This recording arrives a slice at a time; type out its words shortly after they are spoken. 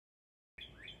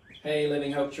Hey,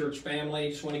 Living Hope Church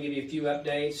family, just want to give you a few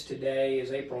updates. Today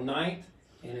is April 9th,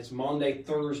 and it's Maundy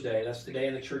Thursday. That's the day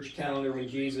in the church calendar when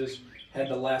Jesus had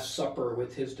the Last Supper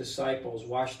with his disciples,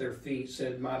 washed their feet,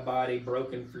 said, "My body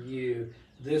broken for you,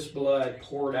 this blood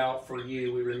poured out for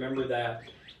you." We remember that.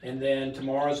 And then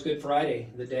tomorrow's Good Friday,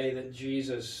 the day that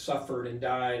Jesus suffered and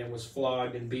died and was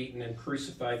flogged and beaten and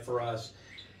crucified for us.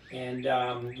 And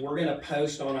we're going to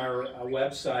post on our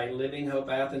website,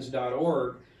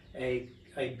 livinghopeathens.org,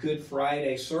 a Good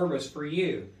Friday service for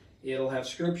you. It'll have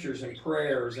scriptures and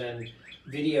prayers and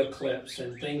video clips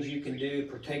and things you can do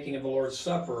partaking of the Lord's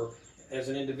Supper as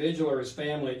an individual or as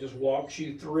family. It just walks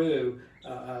you through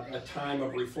a time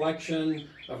of reflection,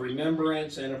 of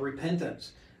remembrance, and of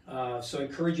repentance. So I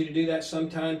encourage you to do that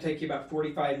sometime. Take you about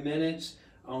 45 minutes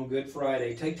on Good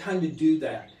Friday. Take time to do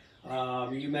that.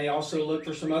 You may also look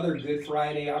for some other Good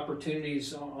Friday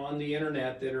opportunities on the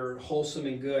internet that are wholesome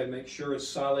and good. Make sure it's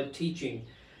solid teaching.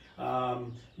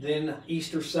 Then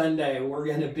Easter Sunday, we're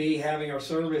going to be having our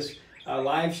service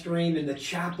live streamed in the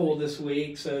chapel this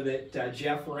week so that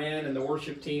Jeff Rand and the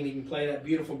worship team, he can play that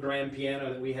beautiful grand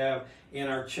piano that we have in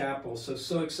our chapel.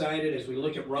 So excited as we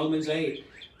look at Romans 8.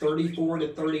 34 to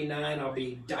 39, I'll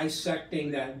be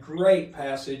dissecting that great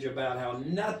passage about how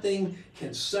nothing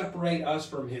can separate us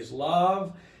from His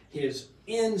love, His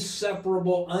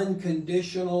inseparable,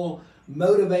 unconditional,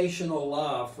 motivational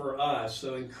love for us.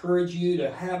 So I encourage you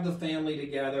to have the family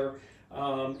together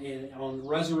on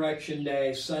Resurrection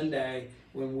Day, Sunday,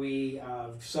 when we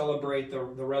celebrate the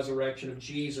resurrection of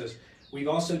Jesus. We've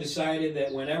also decided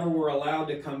that whenever we're allowed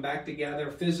to come back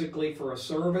together physically for a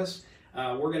service,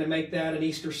 we're going to make that an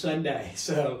Easter Sunday.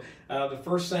 So the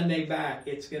first Sunday back,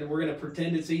 we're going to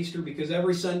pretend it's Easter because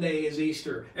every Sunday is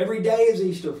Easter. Every day is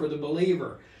Easter for the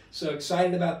believer. So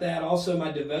excited about that. Also,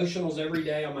 my devotionals every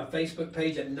day on my Facebook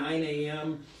page at 9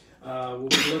 a.m. We'll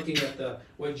be looking at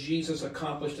what Jesus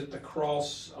accomplished at the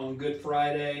cross on Good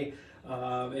Friday.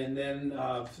 And then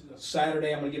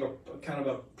Saturday, I'm going to give a kind of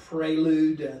a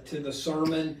prelude to the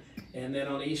sermon. And then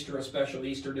on Easter, a special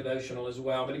Easter devotional as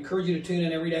well. But I encourage you to tune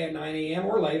in every day at 9 a.m.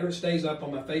 or later. It stays up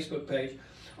on my Facebook page.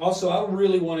 Also, I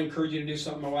really want to encourage you to do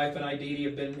something my wife and I, Dee Dee,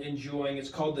 have been enjoying. It's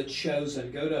called The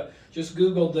Chosen. Just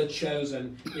Google The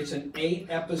Chosen. It's an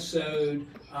 8-episode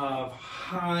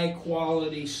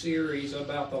high-quality series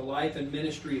about the life and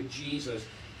ministry of Jesus.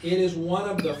 It is one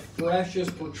of the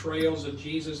freshest portrayals of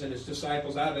Jesus and His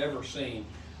disciples I've ever seen.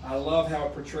 I love how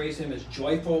it portrays Him as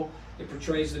joyful. It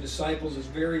portrays the disciples as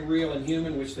very real and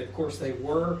human, which of course they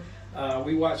were.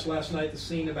 We watched last night the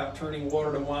scene about turning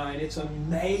water to wine. It's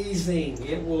amazing.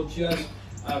 It will just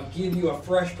give you a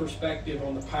fresh perspective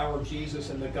on the power of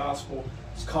Jesus and the gospel.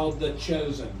 It's called The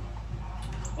Chosen.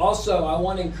 Also, I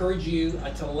want to encourage you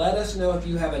to let us know if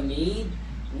you have a need.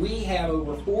 We have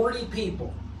over 40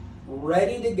 people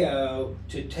ready to go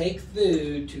to take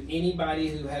food to anybody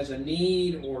who has a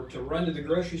need, or to run to the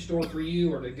grocery store for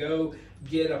you, or to go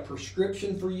get a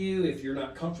prescription for you. If you're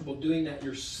not comfortable doing that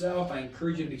yourself, I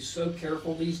encourage you to be so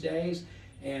careful these days.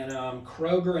 And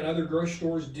Kroger and other grocery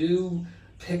stores do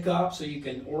pick up, so you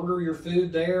can order your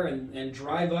food there and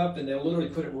drive up, and they'll literally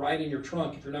put it right in your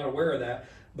trunk if you're not aware of that.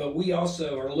 But we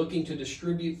also are looking to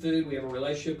distribute food. We have a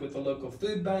relationship with the local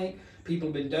food bank. People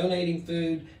have been donating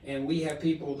food, and we have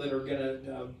people that are going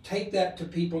to take that to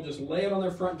people, just lay it on their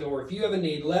front door. If you have a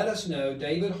need, let us know,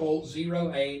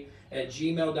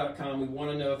 davidholt08@gmail.com. We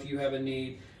want to know if you have a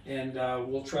need, and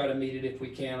we'll try to meet it if we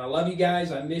can. I love you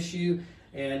guys. I miss you.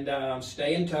 And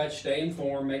stay in touch, stay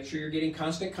informed. Make sure you're getting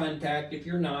constant contact. If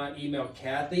you're not, email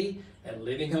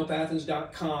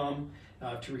Kathy@livinghopeathens.com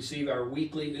to receive our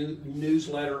weekly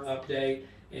newsletter update.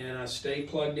 And stay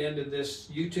plugged into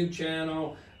this YouTube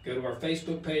channel. Go to our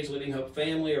Facebook page, Living Hope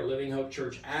Family or Living Hope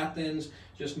Church Athens.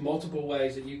 Just multiple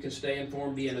ways that you can stay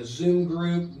informed. Be in a Zoom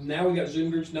group. Now we've got Zoom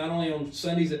groups not only on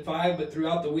Sundays at 5, but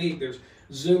throughout the week. There's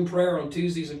Zoom prayer on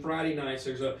Tuesdays and Friday nights.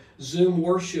 There's a Zoom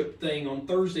worship thing on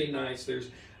Thursday nights. There's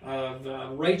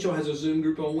Rachel has a Zoom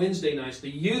group on Wednesday nights.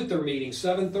 The youth are meeting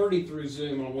 7:30 through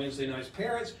Zoom on Wednesday nights.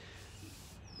 Parents,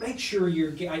 make sure you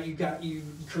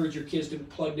encourage your kids to be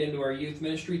plugged into our youth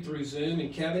ministry through Zoom.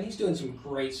 And Kevin, he's doing some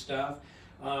great stuff.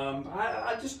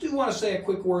 I just do want to say a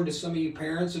quick word to some of you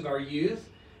parents of our youth.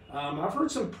 I've heard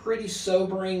some pretty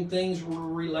sobering things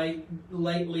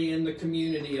lately in the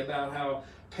community about how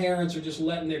parents are just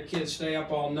letting their kids stay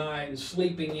up all night and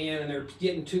sleeping in, and they're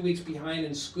getting 2 weeks behind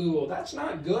in school. That's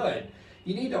not good.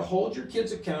 You need to hold your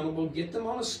kids accountable, get them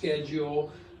on a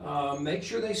schedule, make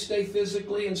sure they stay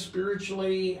physically and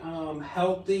spiritually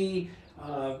healthy,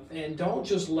 and don't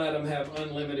just let them have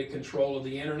unlimited control of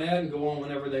the internet and go on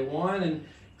whenever they want, and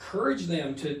encourage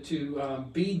them to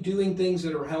be doing things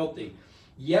that are healthy.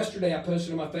 Yesterday, I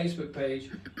posted on my Facebook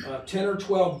page 10 or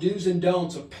 12 do's and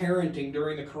don'ts of parenting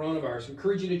during the coronavirus. I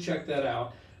encourage you to check that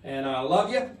out. And I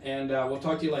love you, and we'll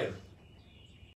talk to you later.